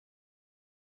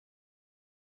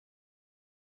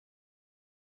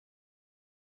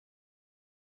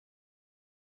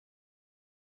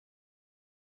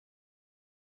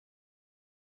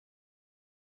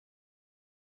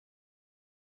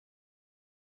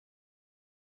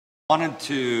Wanted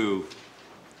to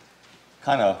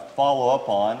kind of follow up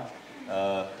on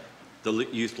the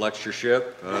youth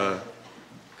lectureship.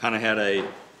 Kind of had a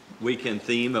weekend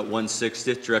theme at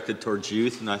 160th directed towards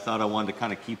youth, and I thought I wanted to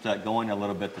kind of keep that going a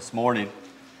little bit this morning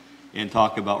and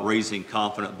talk about raising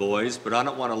confident boys, but I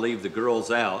don't want to leave the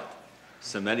girls out,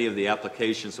 so many of the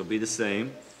applications will be the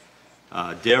same.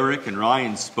 Derek and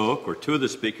Ryan spoke, or two of the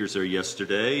speakers there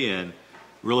yesterday, and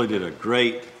really did a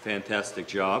great, fantastic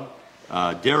job.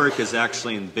 Derek is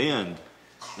actually in Bend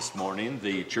this morning.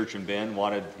 The church in Bend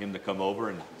wanted him to come over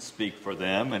and speak for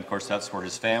them, and of course that's where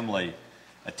his family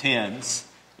attends,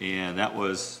 and that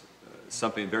was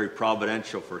something very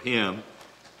providential for him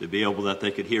to be able that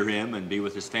they could hear him and be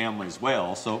with his family as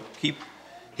well. So keep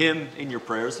him in your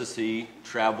prayers as he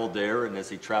traveled there and as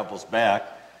he travels back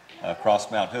across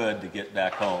Mount Hood to get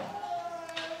back home.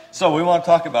 So we want to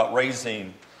talk about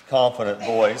raising confident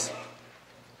boys.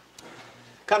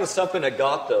 Kind of something that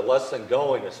got the lesson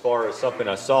going as far as something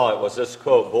I saw. It was this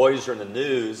quote: boys are in the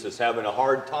news as having a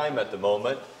hard time at the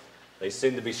moment. They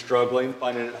seem to be struggling,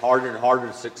 finding it harder and harder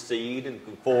to succeed and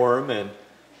conform and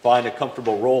find a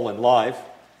comfortable role in life.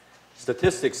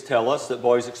 Statistics tell us that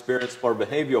boys experience more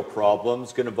behavioral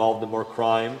problems, get involved in more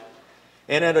crime,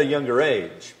 and at a younger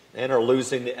age, and are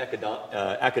losing the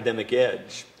academic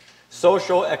edge.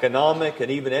 Social, economic, and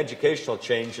even educational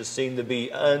changes seem to be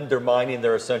undermining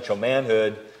their essential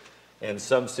manhood, and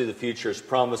some see the future as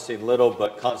promising little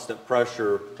but constant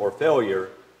pressure or failure,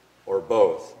 or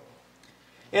both.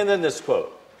 And then this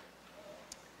quote: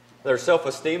 their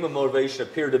self-esteem and motivation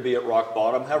appear to be at rock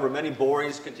bottom. However, many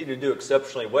boys continue to do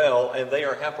exceptionally well, and they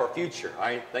are half our future.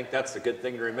 I think that's a good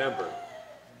thing to remember.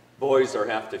 Boys are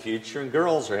half the future, and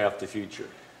girls are half the future.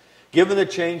 Given the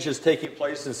changes taking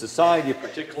place in society,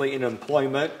 particularly in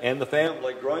employment and the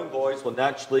family, growing boys will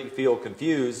naturally feel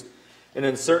confused and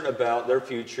uncertain about their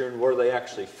future and where they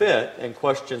actually fit, and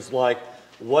questions like,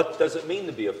 what does it mean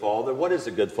to be a father? What is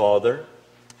a good father?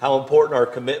 How important are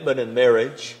commitment and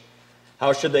marriage?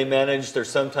 How should they manage their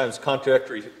sometimes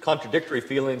contradictory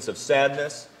feelings of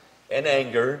sadness and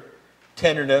anger,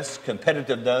 tenderness,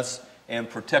 competitiveness, and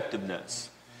protectiveness?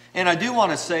 And I do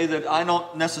want to say that I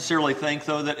don't necessarily think,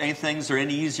 though, that any things are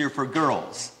any easier for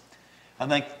girls. I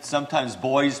think sometimes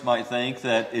boys might think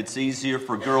that it's easier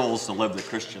for girls to live the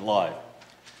Christian life.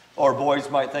 Or boys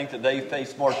might think that they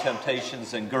face more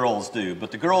temptations than girls do.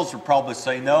 But the girls would probably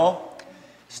say, no,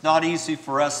 it's not easy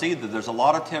for us either. There's a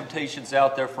lot of temptations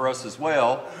out there for us as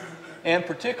well. And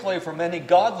particularly for many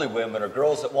godly women or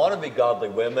girls that want to be godly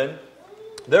women,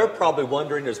 they're probably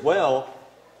wondering as well,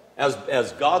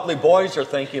 as godly boys are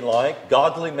thinking, like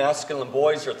godly masculine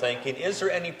boys are thinking, is there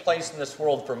any place in this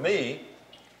world for me?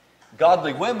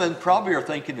 Godly women probably are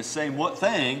thinking the same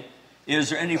thing. Is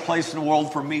there any place in the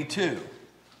world for me too?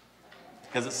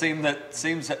 Because it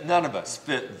seems that none of us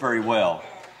fit very well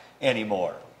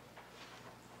anymore.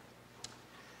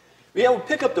 Yeah, we'll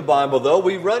pick up the Bible, though.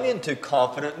 We run into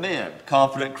confident men,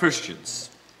 confident Christians.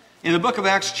 In the book of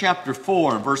Acts chapter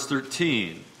 4 and verse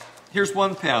 13, here's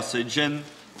one passage, and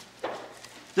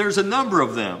there's a number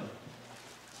of them.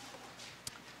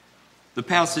 The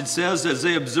passage says, as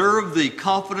they observed the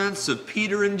confidence of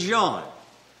Peter and John.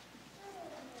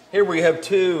 Here we have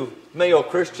two male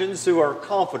Christians who are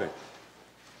confident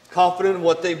in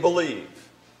what they believe.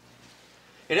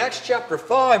 In Acts chapter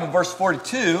 5 and verse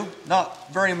 42,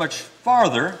 not very much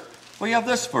farther, we have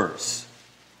this verse.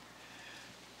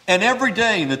 And every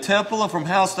day in the temple and from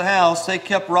house to house, they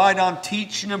kept right on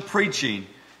teaching and preaching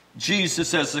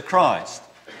Jesus as the Christ.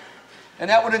 And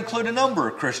that would include a number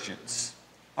of Christians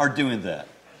are doing that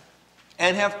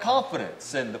and have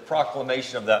confidence in the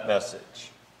proclamation of that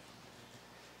message.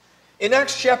 In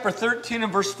Acts chapter 13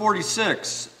 and verse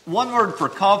 46, one word for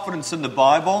confidence in the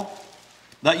Bible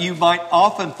that you might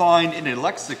often find in a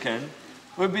lexicon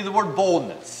would be the word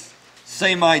boldness.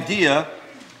 Same idea,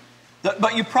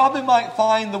 but you probably might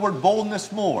find the word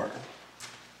boldness more.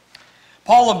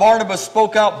 Paul and Barnabas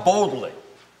spoke out boldly.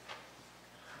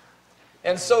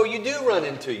 And so you do run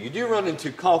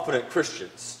into confident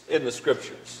Christians in the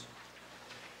Scriptures.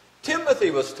 Timothy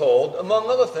was told, among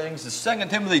other things, in 2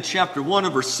 Timothy chapter 1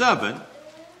 and verse 7,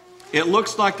 it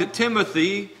looks like that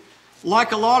Timothy,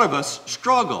 like a lot of us,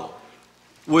 struggle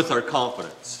with our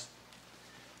confidence.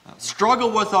 Struggle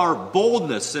with our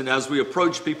boldness and as we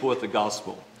approach people with the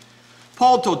gospel.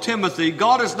 Paul told Timothy,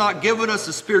 God has not given us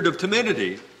a spirit of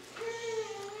timidity,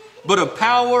 but of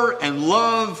power and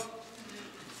love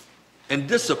and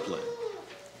discipline.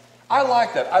 I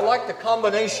like that. I like the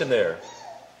combination there.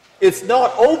 It's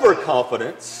not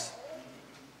overconfidence.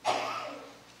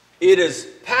 It is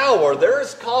power. There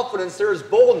is confidence. There is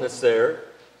boldness there.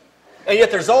 And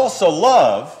yet there's also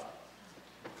love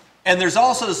And there's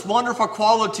also this wonderful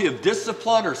quality of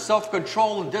discipline or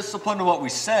self-control and discipline in what we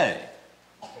say.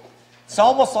 It's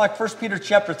almost like 1 Peter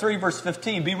chapter 3, verse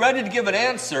 15. Be ready to give an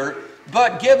answer,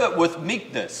 but give it with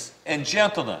meekness and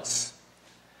gentleness.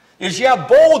 Is you have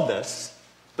boldness,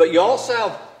 but you also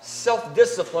have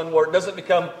self-discipline where it doesn't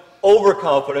become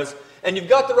overconfidence, and you've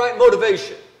got the right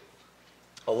motivation.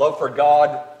 A love for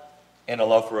God and a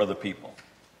love for other people.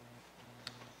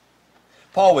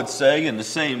 Paul would say in the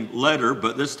same letter,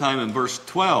 but this time in verse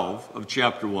 12 of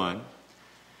chapter 1,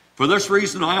 for this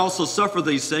reason I also suffer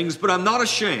these things, but I'm not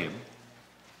ashamed,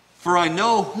 for I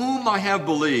know whom I have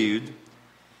believed,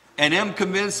 and am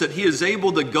convinced that he is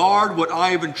able to guard what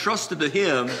I have entrusted to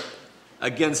him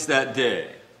against that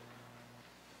day.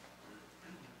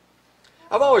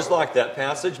 I've always liked that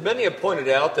passage. Many have pointed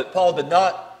out that Paul did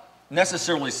not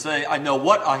necessarily say, I know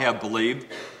what I have believed,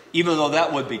 even though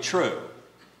that would be true.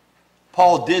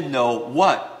 Paul did know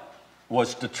what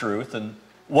was the truth and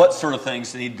what sort of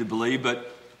things he needed to believe,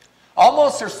 but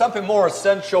almost there's something more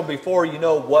essential before you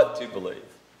know what to believe.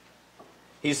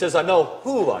 He says, I know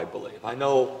who I believe. I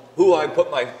know who I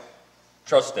put my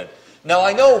trust in. Now,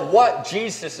 I know what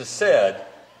Jesus has said,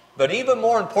 but even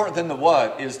more important than the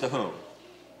what is the whom.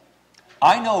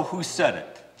 I know who said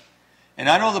it, and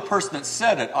I know the person that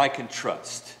said it I can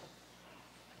trust.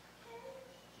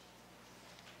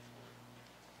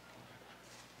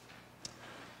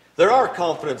 There are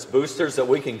confidence boosters that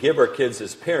we can give our kids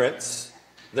as parents.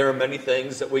 There are many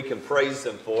things that we can praise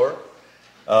them for.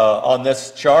 On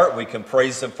this chart, we can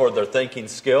praise them for their thinking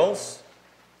skills,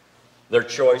 their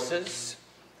choices,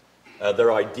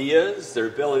 their ideas, their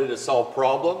ability to solve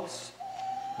problems,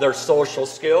 their social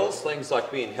skills, things like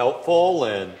being helpful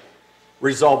and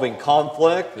resolving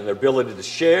conflict, and their ability to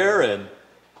share, and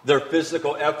their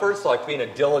physical efforts like being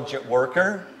a diligent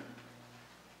worker.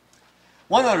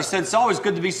 One other sense, it's always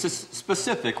good to be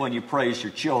specific when you praise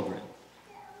your children.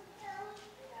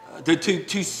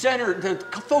 To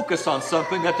focus on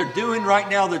something that they're doing right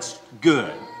now that's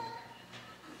good.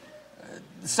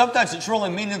 Sometimes it's really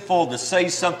meaningful to say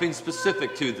something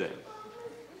specific to them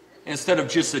instead of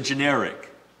just a generic.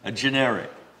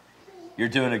 You're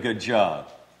doing a good job.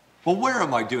 Well, where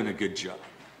am I doing a good job?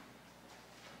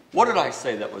 What did I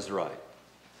say that was right?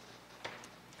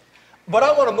 But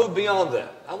I want to move beyond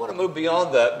that. I want to move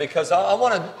beyond that because I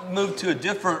want to move to a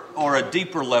different or a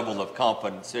deeper level of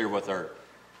confidence here with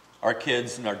our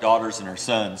kids and our daughters and our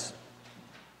sons.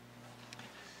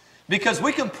 Because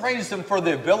we can praise them for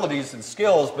their abilities and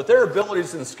skills, but their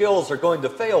abilities and skills are going to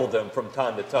fail them from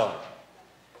time to time.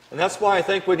 And that's why I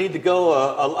think we need to go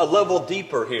a level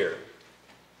deeper here.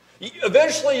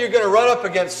 Eventually you're going to run up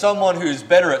against someone who's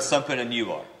better at something than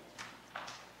you are.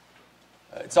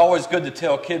 It's always good to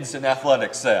tell kids in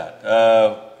athletics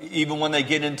that. Even when they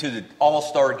get into the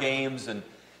all-star games and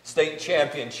state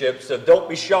championships, don't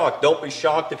be shocked. Don't be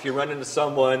shocked if you run into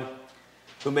someone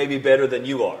who may be better than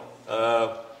you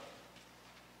are.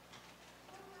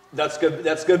 That's going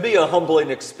to be a humbling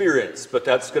experience, but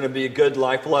that's going to be a good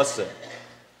life lesson.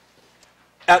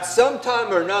 At some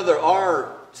time or another,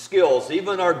 our skills,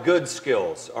 even our good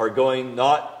skills, are going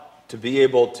not to be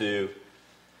able to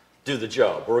do the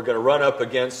job. We're going to run up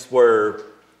against where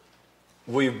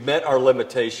we've met our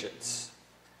limitations.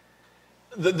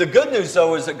 The good news,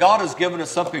 though, is that God has given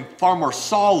us something far more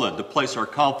solid to place our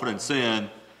confidence in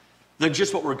than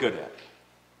just what we're good at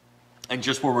and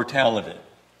just where we're talented.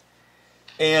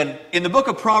 And in the book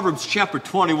of Proverbs, chapter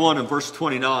 21 and verse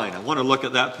 29, I want to look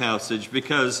at that passage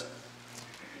because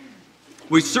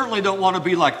we certainly don't want to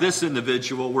be like this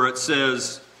individual where it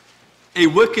says, a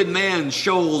wicked man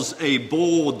shows a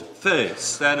bold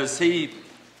face. That is, he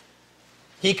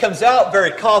comes out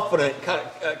very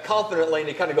confidently, and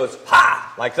he kind of goes,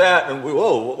 ha, like that, and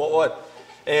whoa, what?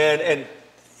 And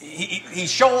he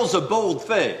shows a bold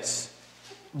face,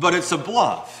 but it's a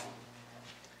bluff.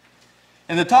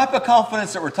 And the type of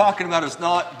confidence that we're talking about is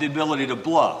not the ability to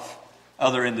bluff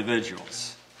other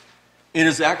individuals. It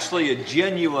is actually a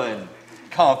genuine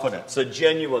confidence, a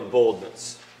genuine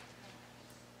boldness.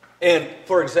 And,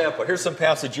 for example, here's some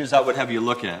passages I would have you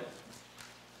look at.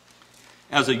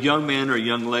 As a young man or a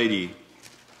young lady,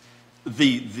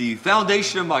 the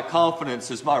foundation of my confidence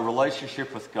is my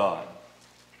relationship with God.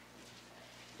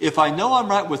 If I know I'm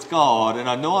right with God and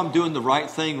I know I'm doing the right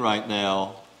thing right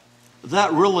now,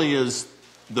 that really is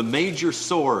the major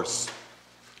source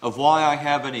of why I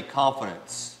have any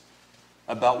confidence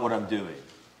about what I'm doing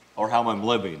or how I'm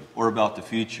living or about the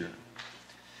future.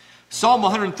 Psalm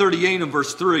 138 and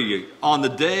verse 3, on the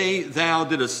day thou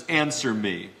didst answer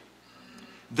me,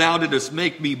 thou didst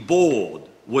make me bold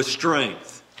with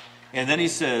strength. And then he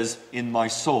says, in my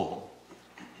soul.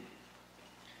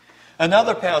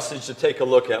 Another passage to take a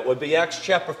look at would be Acts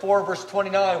chapter 4, verse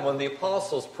 29, when the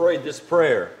apostles prayed this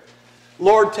prayer.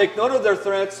 Lord, take note of their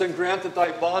threats and grant that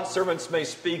thy bondservants may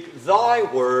speak thy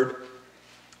word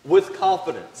with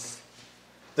confidence.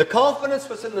 The confidence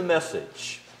was in the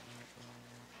message.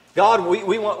 God,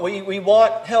 we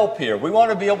want help here. We want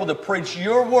to be able to preach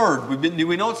your word.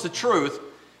 We know it's the truth,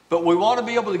 but we want to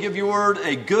be able to give your word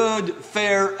a good,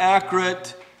 fair,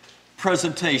 accurate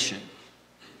presentation.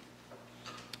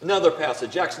 Another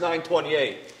passage, Acts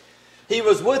 9:28. He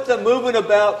was with them moving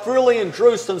about freely in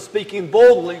Jerusalem, speaking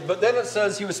boldly, but then it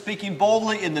says he was speaking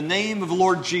boldly in the name of the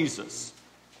Lord Jesus.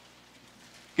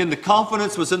 Again, the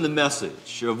confidence was in the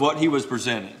message of what he was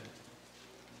presenting.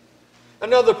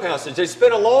 Another passage, they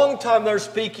spent a long time there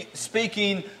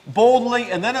speaking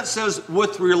boldly, and then it says,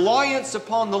 with reliance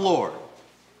upon the Lord.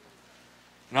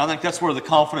 And I think that's where the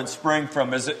confidence sprang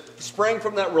from. Is it sprang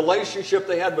from that relationship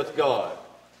they had with God?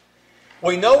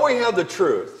 We know we have the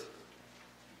truth.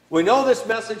 We know this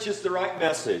message is the right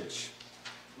message.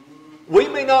 We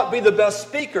may not be the best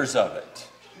speakers of it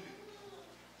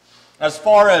as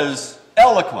far as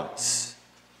eloquence,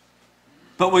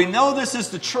 but we know this is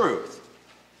the truth.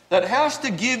 That has to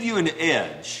give you an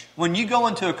edge when you go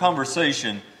into a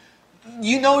conversation.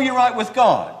 You know you're right with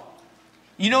God.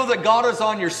 You know that God is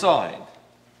on your side.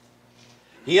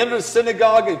 He entered the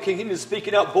synagogue and continued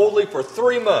speaking out boldly for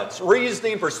 3 months,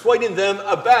 reasoning, persuading them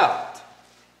about.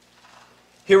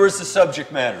 Here is the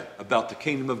subject matter, about the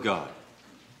kingdom of God.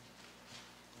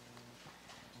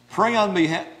 Pray on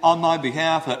my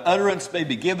behalf that utterance may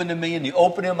be given to me in the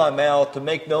opening of my mouth to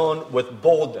make known with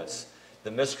boldness the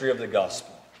mystery of the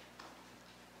gospel.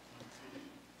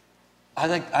 I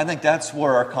think that's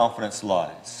where our confidence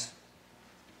lies.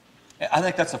 I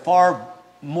think that's a far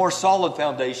more solid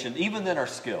foundation, even than our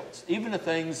skills, even the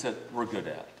things that we're good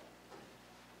at.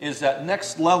 Is that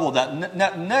next level,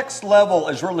 that next level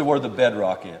is really where the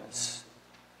bedrock is.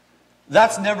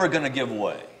 That's never going to give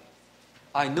way.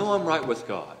 I know I'm right with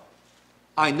God.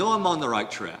 I know I'm on the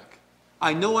right track.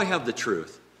 I know I have the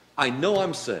truth. I know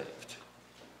I'm saved.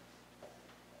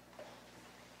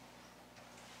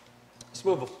 Let's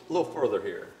move a little further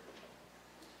here.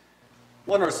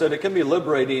 One author said, it can be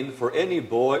liberating for any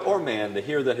boy or man to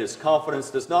hear that his confidence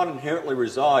does not inherently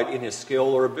reside in his skill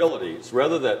or abilities.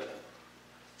 Rather, that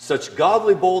such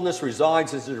godly boldness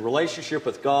resides in his relationship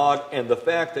with God and the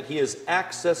fact that he has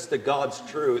access to God's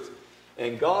truth.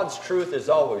 And God's truth is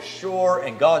always sure,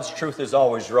 and God's truth is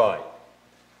always right.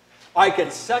 I can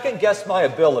second guess my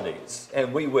abilities,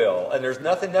 and we will. And there's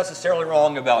nothing necessarily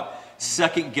wrong about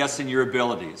second guessing your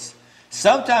abilities.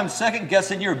 Sometimes second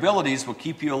guessing your abilities will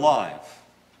keep you alive.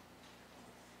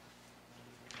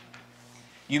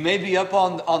 You may be up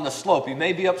on the slope. You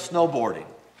may be up snowboarding.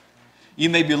 You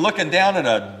may be looking down at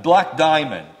a black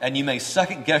diamond, and you may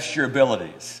second guess your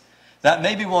abilities. That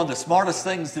may be one of the smartest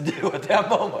things to do at that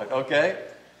moment, okay?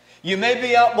 You may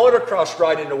be out motocross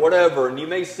riding or whatever, and you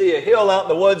may see a hill out in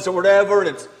the woods or whatever, and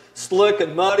it's slick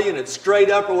and muddy, and it's straight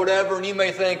up or whatever, and you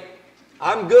may think,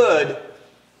 I'm good,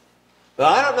 but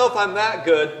I don't know if I'm that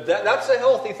good. That's a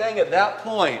healthy thing at that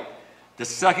point, to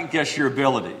second guess your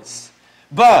abilities.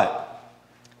 But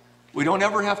we don't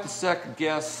ever have to second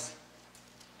guess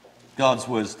God's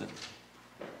wisdom.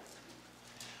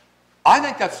 I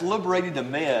think that's liberating to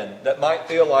men that might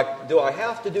feel like, do I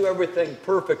have to do everything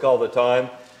perfect all the time?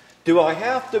 Do I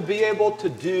have to be able to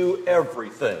do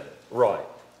everything right?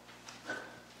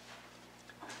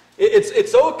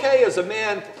 It's okay as a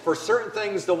man for certain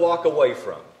things to walk away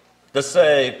from. To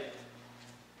say,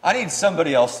 I need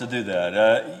somebody else to do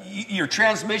that. Your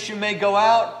transmission may go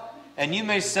out, and you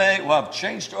may say, well, I've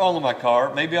changed oil in my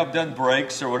car. Maybe I've done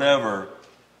brakes or whatever.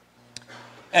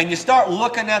 And you start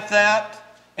looking at that,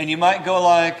 and you might go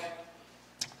like,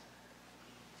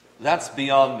 that's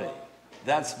beyond me.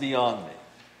 That's beyond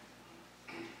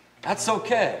me. That's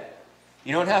okay.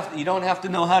 You don't have to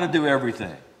know how to do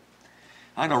everything.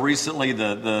 I know recently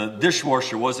the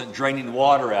dishwasher wasn't draining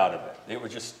water out of it. It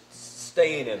was just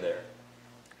staying in there.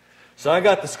 So I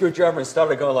got the screwdriver and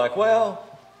started going like, well,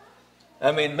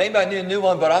 I mean, maybe I need a new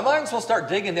one, but I might as well start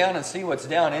digging down and see what's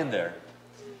down in there.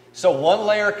 So one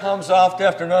layer comes off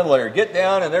after another layer. Get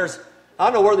down, and I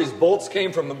don't know where these bolts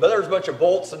came from, but there's a bunch of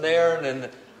bolts in there and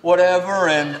whatever.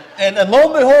 And lo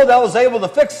and behold, I was able to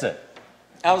fix it.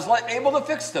 I was able to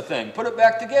fix the thing, put it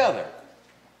back together.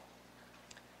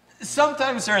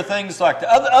 Sometimes there are things like that.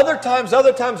 Other times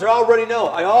I already know.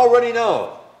 I already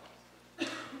know.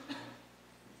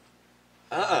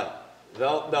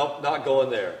 No, not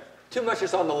going there. Too much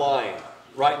is on the line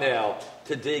right now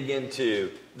to dig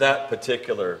into that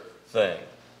particular thing.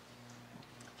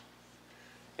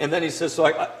 And then he says,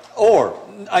 or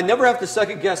I never have to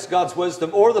second guess God's wisdom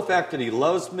or the fact that he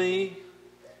loves me,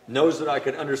 knows that I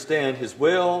can understand his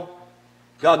will.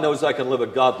 God knows I can live a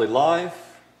godly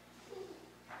life.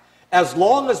 As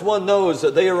long as one knows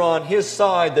that they are on his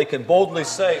side, they can boldly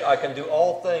say, I can do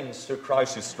all things through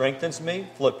Christ who strengthens me,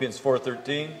 Philippians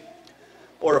 4:13.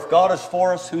 Or if God is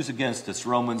for us, who's against us,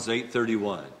 Romans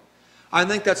 8:31. I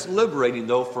think that's liberating,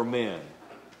 though, for men.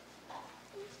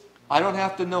 I don't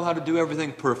have to know how to do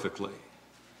everything perfectly.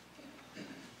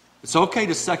 It's okay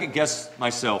to second guess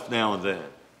myself now and then.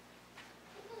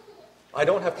 I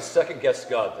don't have to second guess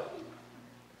God then.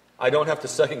 I don't have to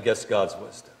second guess God's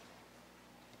wisdom.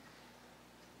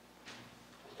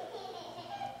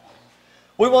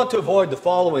 We want to avoid the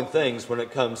following things when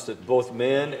it comes to both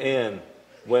men and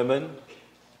women.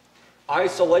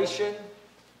 Isolation,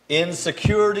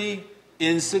 insecurity,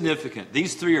 insignificant.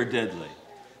 These three are deadly,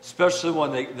 especially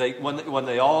when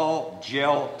they all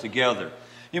gel together.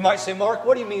 You might say, Mark,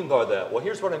 what do you mean by that? Well,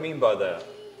 here's what I mean by that.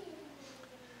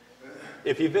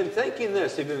 If you've been thinking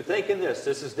this,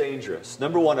 this is dangerous.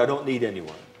 Number one, I don't need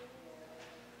anyone.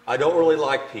 I don't really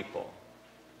like people.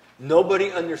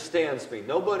 Nobody understands me.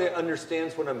 Nobody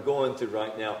understands what I'm going through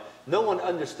right now. No one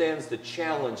understands the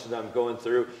challenge that I'm going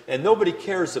through, and nobody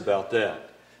cares about that.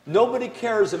 Nobody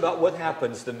cares about what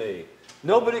happens to me.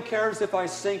 Nobody cares if I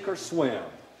sink or swim.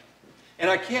 And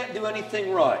I can't do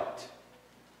anything right.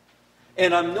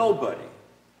 And I'm nobody.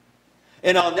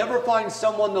 And I'll never find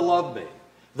someone to love me.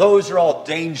 Those are all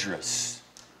dangerous.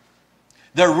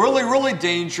 They're really, really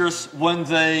dangerous when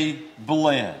they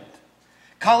blend.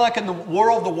 Kind of like in the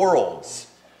War of the Worlds.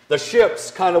 The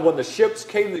ships, when the ships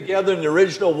came together in the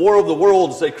original War of the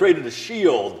Worlds, they created a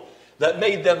shield that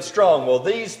made them strong. Well,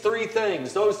 those three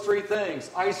things,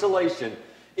 isolation,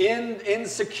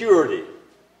 insecurity,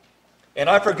 and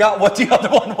I forgot what the other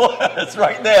one was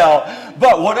right now,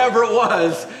 but whatever it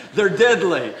was, they're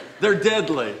deadly. They're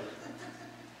deadly.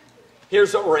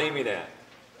 Here's what we're aiming at.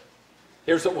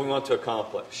 Here's what we want to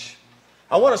accomplish.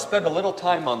 I want to spend a little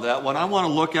time on that one. I want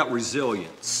to look at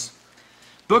resilience.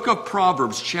 Book of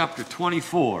Proverbs, chapter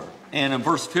 24, and in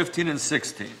verse 15 and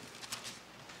 16.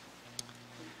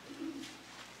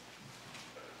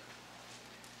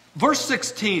 Verse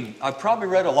 16, I've probably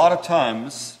read a lot of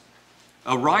times.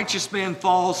 A righteous man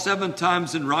falls 7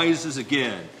 times and rises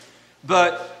again.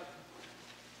 But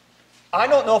I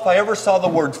don't know if I ever saw the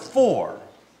word for.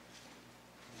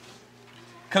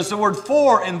 Because the word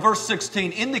for in verse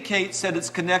 16 indicates that it's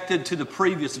connected to the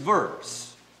previous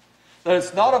verse. That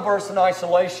it's not a verse in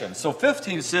isolation. So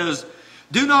 15 says,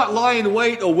 do not lie in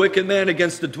wait, O wicked man,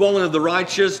 against the dwelling of the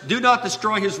righteous. Do not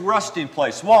destroy his resting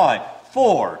place. Why?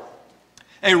 For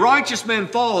a righteous man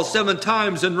falls 7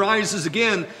 times and rises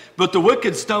again, but the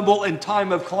wicked stumble in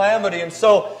time of calamity. And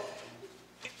so,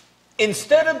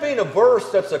 instead of being a verse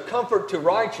that's a comfort to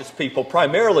righteous people,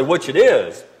 primarily, which it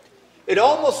is, it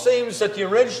almost seems that the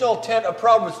original intent of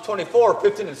Proverbs 24,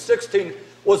 15 and 16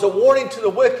 was a warning to the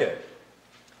wicked.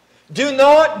 Do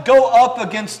not go up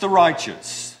against the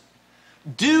righteous.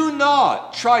 Do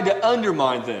not try to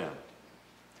undermine them,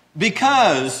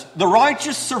 because the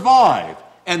righteous survive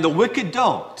and the wicked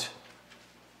don't.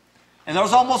 And there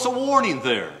was almost a warning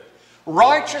there.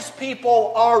 Righteous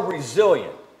people are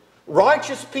resilient.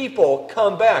 Righteous people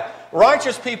come back.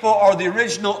 Righteous people are the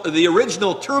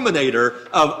original terminator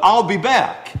of I'll be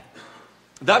back.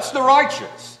 That's the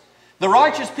righteous. The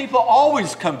righteous people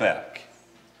always come back.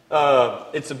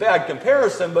 It's a bad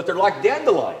comparison, but they're like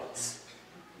dandelions.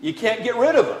 You can't get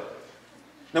rid of them.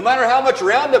 No matter how much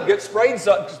Roundup gets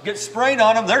sprayed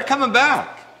on them, they're coming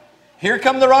back. Here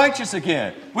come the righteous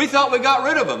again. We thought we got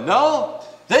rid of them. No,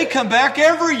 they come back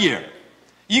every year.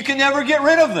 You can never get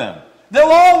rid of them. They'll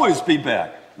always be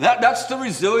back. That's the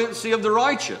resiliency of the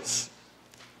righteous.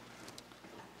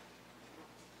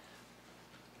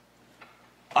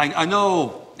 I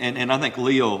know, and I think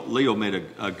Leo made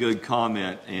a good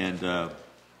comment, and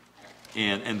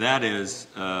that is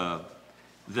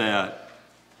that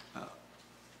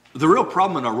the real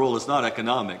problem in our world is not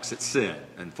economics, it's sin.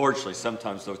 Unfortunately,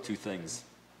 sometimes those two things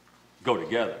go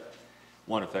together.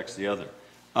 One affects the other.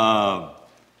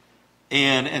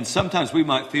 And sometimes we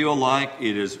might feel like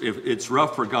it's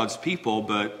rough for God's people,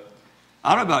 but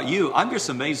I don't know about you, I'm just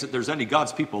amazed that there's any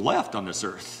God's people left on this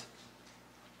earth.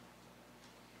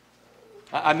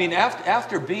 I mean,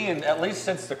 after being, at least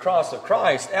since the cross of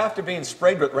Christ, after being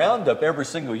sprayed with Roundup every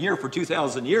single year for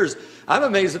 2,000 years, I'm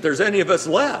amazed that there's any of us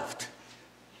left.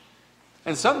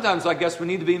 And sometimes I guess we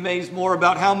need to be amazed more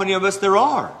about how many of us there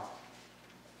are.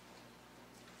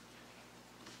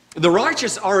 The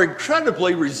righteous are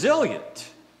incredibly resilient.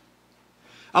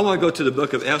 I want to go to the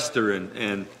book of Esther,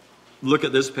 and look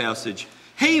at this passage.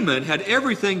 Haman had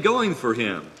everything going for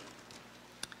him.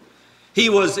 He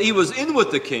was in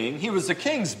with the king. He was the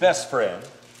king's best friend.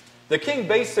 The king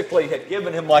basically had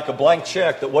given him like a blank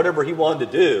check that whatever he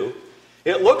wanted to do.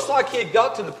 It looks like he had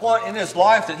got to the point in his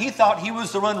life that he thought he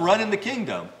was the one running the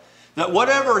kingdom. That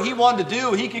whatever he wanted to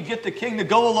do, he could get the king to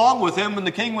go along with him and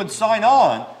the king would sign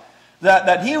on.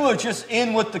 That he was just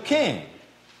in with the king.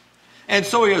 And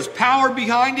so he has power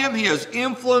behind him. He has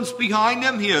influence behind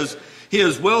him. He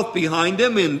has wealth behind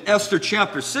him. In Esther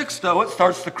chapter 6, though, it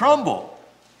starts to crumble.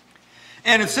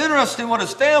 And it's interesting what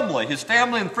his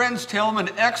family and friends tell him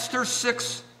in Esther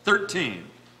 6:13.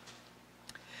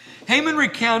 Haman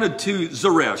recounted to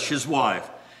Zeresh, his wife,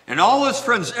 and all his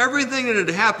friends everything that had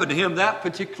happened to him that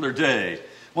particular day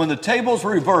when the tables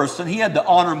were reversed and he had to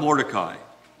honor Mordecai.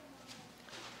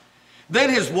 Then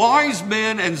his wise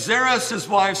men and Zeresh his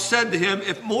wife said to him,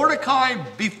 if Mordecai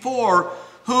before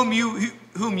whom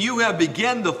you have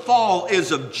begun to fall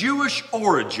is of Jewish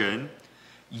origin,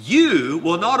 you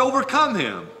will not overcome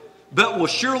him, but will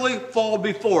surely fall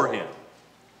before him.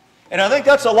 And I think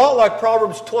that's a lot like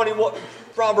Proverbs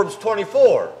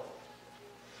 24.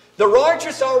 The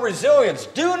righteous are resilient.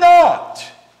 Do not.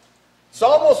 It's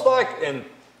almost like, and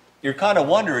you're kind of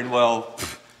wondering, well,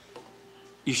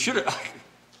 you should have,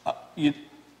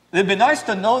 it'd be nice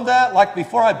to know that, like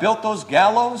before I built those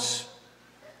gallows.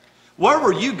 Where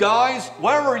were you guys?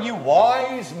 Where were you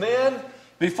wise men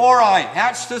before I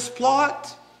hatched this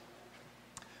plot?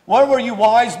 Where were you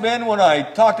wise men when I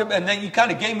talked to them, and then you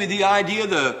kind of gave me the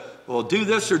idea well, do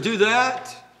this or do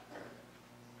that?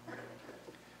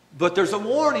 But there's a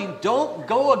warning, don't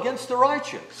go against the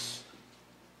righteous.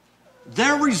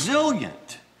 They're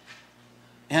resilient,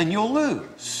 and you'll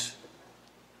lose.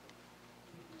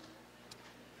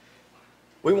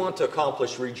 We want to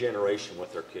accomplish regeneration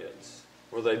with our kids,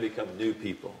 where they become new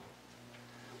people.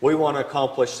 We want to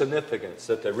accomplish significance,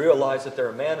 that they realize that they're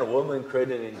a man or woman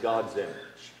created in God's image.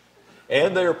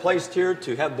 And they are placed here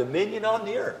to have dominion on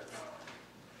the earth.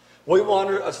 We want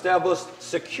to establish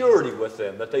security with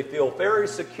them, that they feel very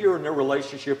secure in their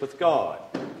relationship with God.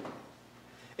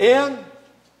 And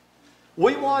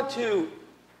we want to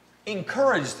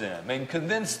encourage them and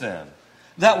convince them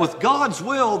that with God's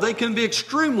will, they can be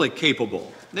extremely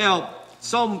capable. Now,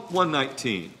 Psalm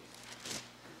 119.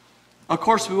 Of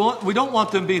course, we don't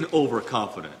want them being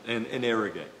overconfident and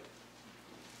arrogant.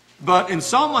 But in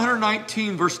Psalm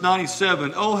 119, verse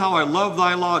 97, oh, how I love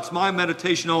thy law, it's my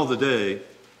meditation all the day.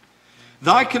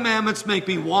 Thy commandments make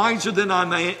me wiser than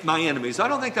my enemies. I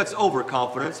don't think that's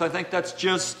overconfidence. I think that's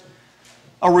just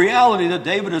a reality that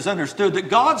David has understood, that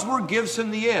God's word gives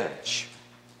him the edge.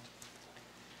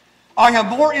 I have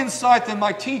more insight than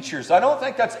my teachers. I don't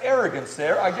think that's arrogance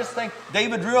there. I just think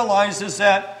David realizes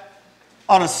that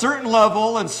on a certain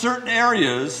level in certain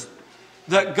areas,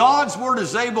 that God's word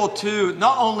is able to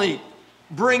not only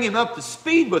bring him up to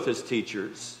speed with his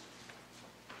teachers,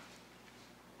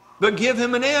 but give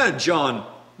him an edge on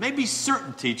maybe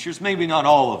certain teachers, maybe not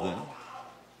all of them.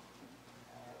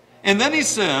 And then he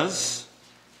says,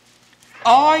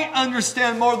 I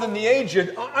understand more than the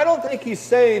aged. I don't think he's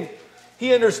saying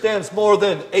he understands more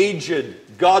than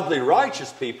aged, godly,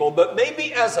 righteous people, but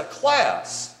maybe as a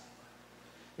class.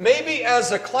 Maybe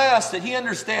as a class that he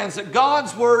understands that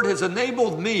God's word has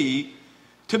enabled me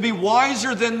to be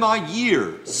wiser than my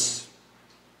years.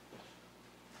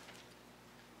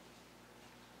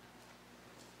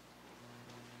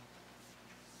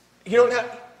 You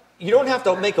don't have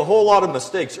to make a whole lot of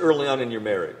mistakes early on in your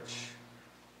marriage,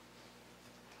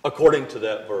 according to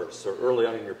that verse, or early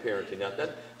on in your parenting. Now,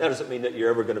 that doesn't mean that you're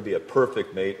ever going to be a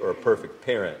perfect mate or a perfect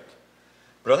parent.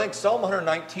 But I think Psalm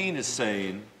 119 is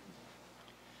saying,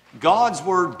 God's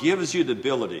word gives you the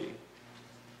ability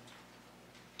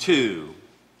to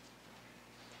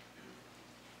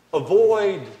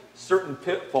avoid certain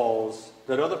pitfalls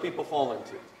that other people fall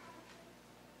into.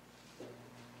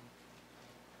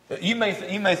 You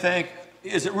may think,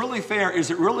 is it really fair? Is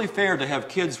it really fair to have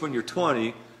kids when you're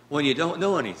 20 when you don't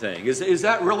know anything? Is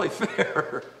that really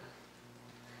fair?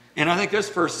 And I think this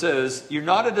verse says, you're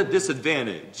not at a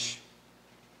disadvantage.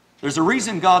 There's a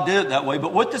reason God did it that way,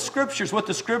 but with the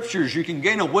scriptures, you can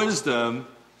gain a wisdom.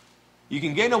 You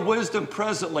can gain a wisdom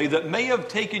presently that may have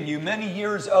taken you many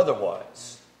years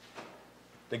otherwise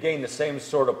to gain the same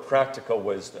sort of practical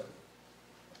wisdom.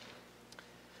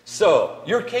 So,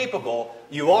 you're capable.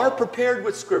 You are prepared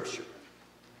with Scripture.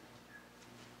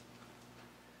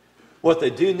 What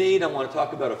they do need, I want to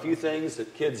talk about a few things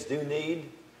that kids do need,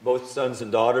 both sons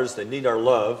and daughters. They need our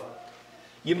love.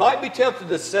 You might be tempted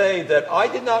to say that I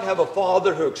did not have a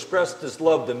father who expressed his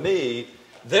love to me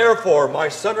Therefore, my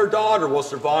son or daughter will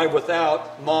survive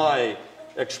without my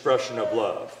expression of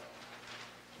love.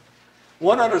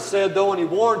 One hunter said, though, and he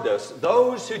warned us,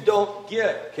 those who don't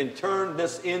get can turn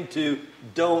this into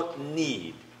don't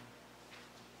need.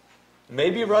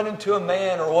 Maybe you run into a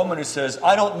man or a woman who says,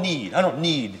 I don't need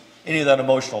any of that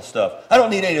emotional stuff. I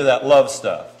don't need any of that love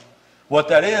stuff. What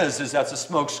that is that's a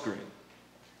smokescreen.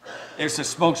 It's a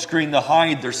smokescreen to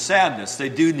hide their sadness. They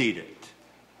do need it.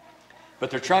 But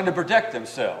they're trying to protect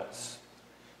themselves.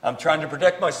 I'm trying to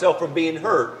protect myself from being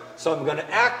hurt, so I'm going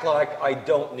to act like I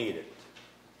don't need it.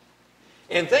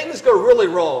 And things go really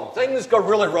wrong. Things go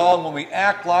really wrong when we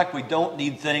act like we don't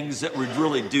need things that we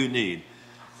really do need.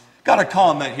 Got a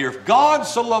comment here. If God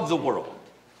so loved the world,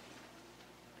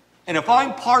 and if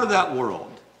I'm part of that world,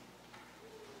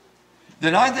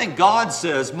 then I think God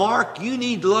says, Mark, you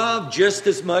need love just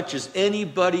as much as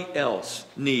anybody else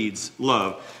needs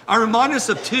love. I remind us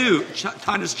of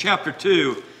Titus chapter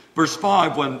 2, verse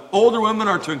 5, when older women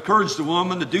are to encourage the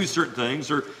woman to do certain things,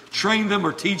 or train them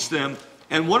or teach them.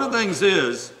 And one of the things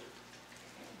is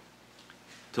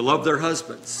to love their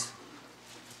husbands.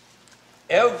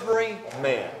 Every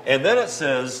man. And then it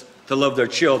says to love their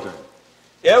children.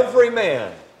 Every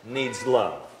man needs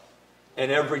love. And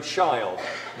every child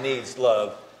needs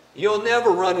love. You'll never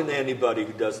run into anybody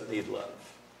who doesn't need love.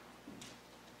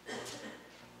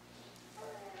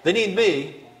 They need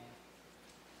me.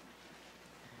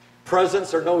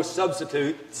 Presents are no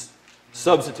substitute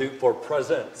for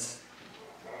presence.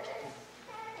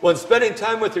 When spending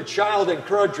time with your child,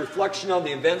 encourage reflection on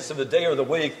the events of the day or the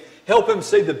week. Help him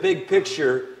see the big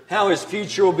picture, how his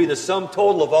future will be the sum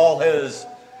total of all his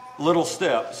little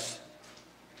steps.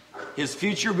 His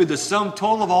future will be the sum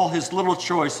total of all his little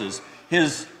choices,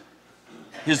 his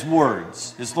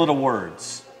words, his little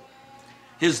words,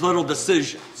 his little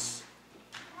decisions.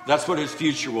 That's what his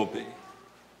future will be.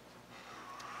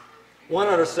 One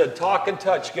other said, talk and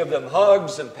touch, give them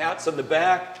hugs and pats on the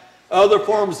back. Other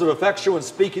forms of affection when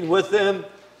speaking with them.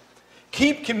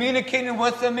 Keep communicating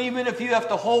with them even if you have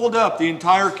to hold up the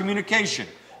entire communication,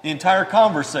 the entire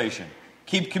conversation.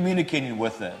 Keep communicating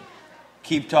with them.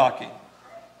 Keep talking.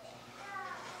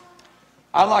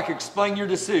 I like to explain your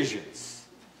decisions.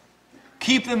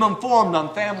 Keep them informed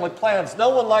on family plans. No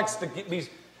one likes to be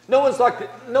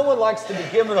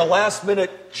given a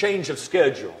last-minute change of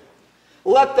schedule.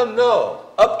 Let them know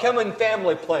upcoming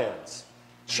family plans.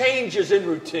 Changes in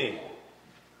routine.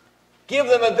 Give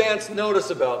them advance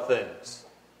notice about things.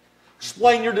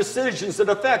 Explain your decisions that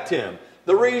affect him,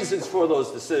 the reasons for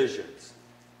those decisions.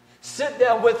 Sit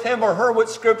down with him or her with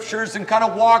scriptures and kind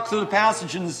of walk through the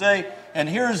passage and say, and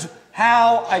here's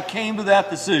how I came to that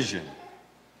decision.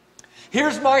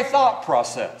 Here's my thought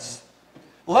process.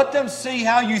 Let them see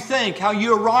how you think, how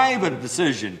you arrive at a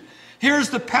decision. Here's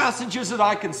the passages that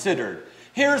I considered.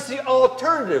 Here's the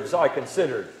alternatives I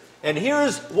considered. And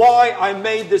here's why I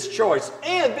made this choice.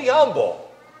 And be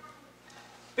humble.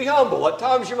 Be humble. At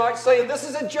times you might say, this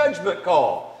is a judgment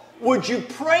call. Would you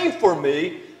pray for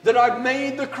me that I've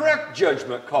made the correct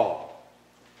judgment call?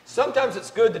 Sometimes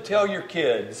it's good to tell your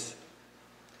kids,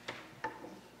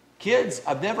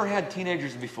 I've never had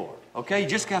teenagers before. Okay? You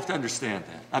just have to understand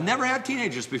that. I've never had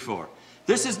teenagers before.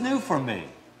 This is new for me.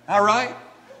 All right?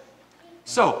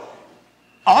 So,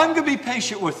 I'm going to be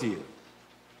patient with you.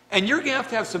 And you're going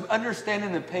to have some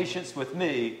understanding and patience with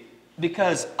me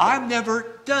because I've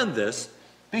never done this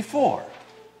before.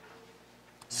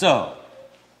 So,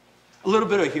 a little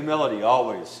bit of humility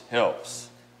always helps.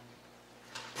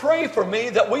 Pray for me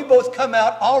that we both come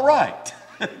out all right.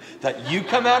 That you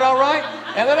come out all right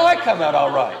and that I come out all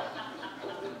right.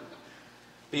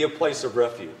 Be a place of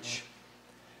refuge.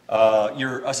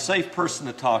 You're a safe person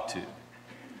to talk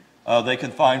to. They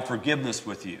can find forgiveness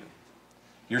with you.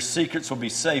 Your secrets will be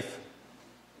safe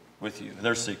with you,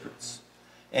 their secrets.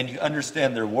 And you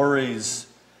understand their worries,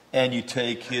 and you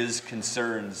take his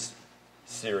concerns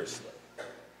seriously.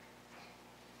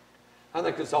 I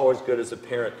think it's always good as a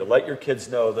parent to let your kids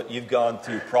know that you've gone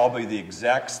through probably the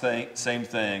exact same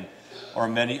thing, or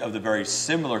many of the very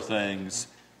similar things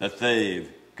that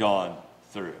they've gone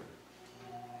through.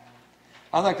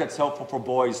 I think that's helpful for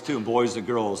boys too, and boys and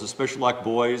girls, especially like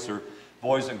boys or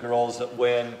boys and girls that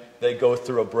when they go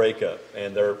through a breakup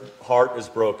and their heart is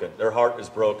broken.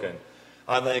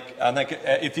 I think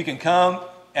if you can come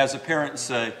as a parent and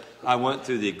say, I went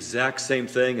through the exact same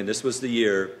thing and this was the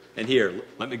year, and here,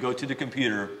 let me go to the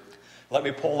computer, let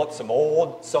me pull up some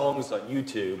old songs on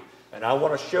YouTube, and I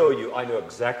want to show you I know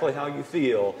exactly how you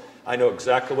feel, I know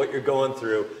exactly what you're going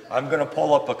through. I'm going to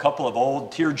pull up a couple of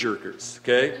old tear jerkers,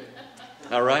 okay?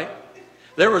 All right?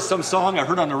 There was some song I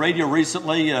heard on the radio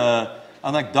recently,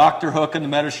 I think Dr. Hook and the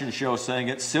Medicine Show sang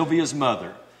it, Sylvia's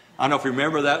Mother. I don't know if you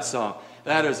remember that song.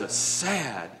 That is a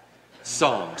sad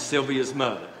song, Sylvia's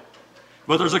Mother.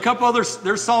 But there's a couple others,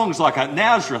 there's songs like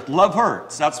Nazareth, Love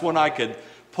Hurts. That's one I could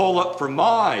pull up for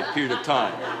my period of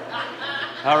time.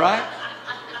 All right?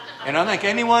 And I think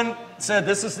anyone said,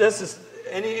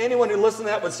 anyone who listened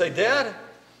to that would say, Dad,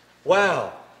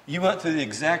 wow, you went through the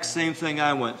exact same thing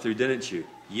I went through, didn't you?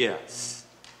 Yes.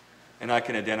 And I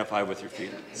can identify with your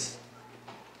feelings.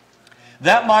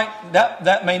 That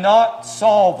may not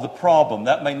solve the problem.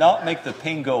 That may not make the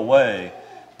pain go away.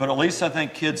 But at least I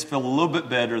think kids feel a little bit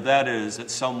better. That is,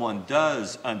 that someone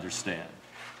does understand.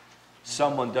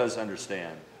 Someone does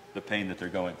understand the pain that they're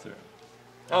going through.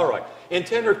 All right.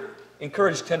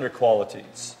 Encourage tender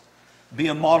qualities. Be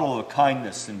a model of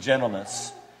kindness and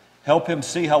gentleness. Help him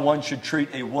see how one should treat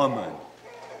a woman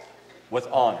with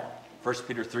honor. 1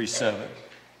 Peter 3:7.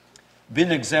 Be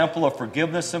an example of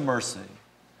forgiveness and mercy.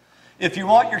 If you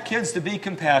want your kids to be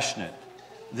compassionate,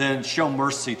 then show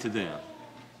mercy to them.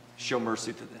 Show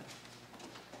mercy to them.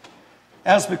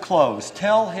 As we close,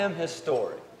 tell him his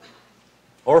story,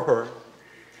 or her.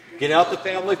 Get out the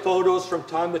family photos from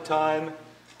time to time.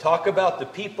 Talk about the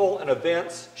people and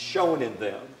events shown in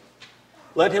them.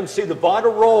 Let him see the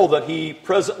vital role that he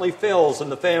presently fills in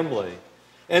the family,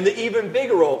 and the even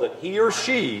bigger role that he or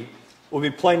she will be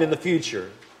playing in the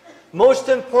future. Most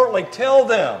importantly, tell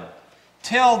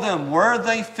them where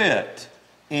they fit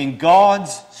in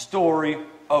God's story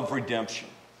of redemption.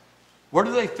 Where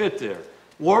do they fit there?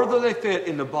 Where do they fit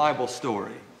in the Bible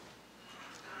story?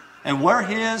 And where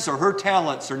his or her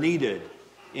talents are needed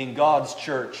in God's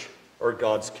church or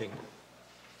God's kingdom.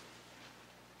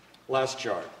 Last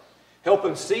chart. Help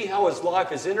him see how his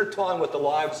life is intertwined with the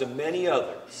lives of many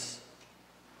others.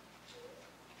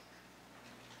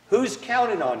 Who's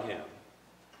counting on him?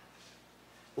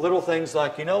 Little things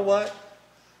like, you know what?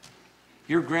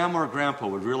 Your grandma or grandpa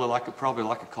would probably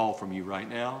like a call from you right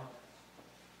now.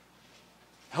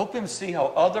 Help him see how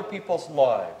other people's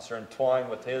lives are entwined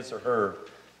with his or her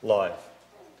life.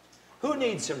 Who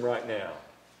needs him right now?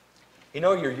 You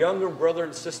know, your younger brother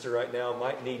and sister right now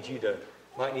might need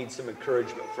some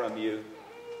encouragement from you.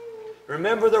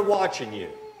 Remember, they're watching you.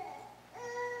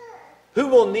 Who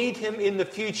will need him in the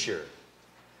future?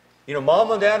 You know,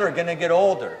 Mom and Dad are going to get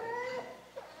older.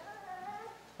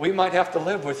 We might have to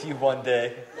live with you one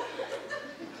day.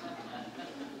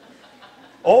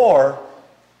 Or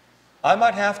I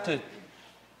might have to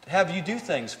have you do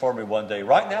things for me one day.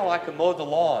 Right now I can mow the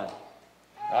lawn.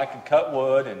 I can cut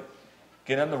wood and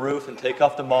get on the roof and take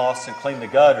off the moss and clean the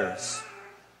gutters.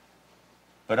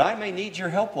 But I may need your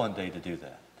help one day to do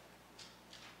that.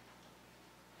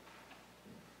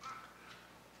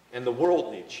 And the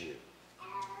world needs you.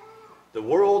 The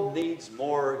world needs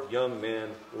more young men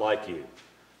like you.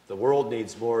 The world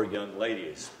needs more young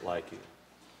ladies like you.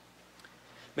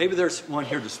 Maybe there's one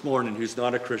here this morning who's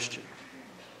not a Christian.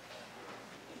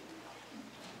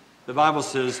 The Bible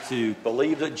says to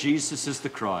believe that Jesus is the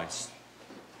Christ.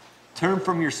 Turn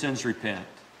from your sins, repent.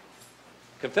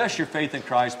 Confess your faith in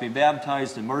Christ, be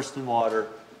baptized, immersed in water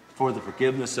for the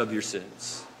forgiveness of your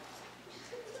sins.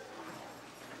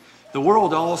 The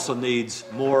world also needs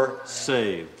more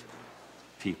saved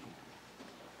people.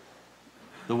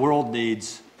 The world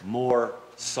needs more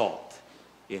salt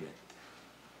in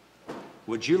it.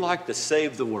 Would you like to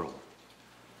save the world?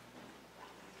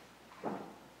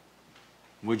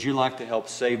 Would you like to help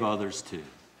save others too?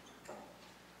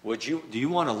 Do you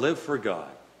want to live for God?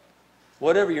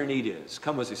 Whatever your need is,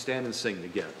 come as we stand and sing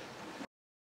together.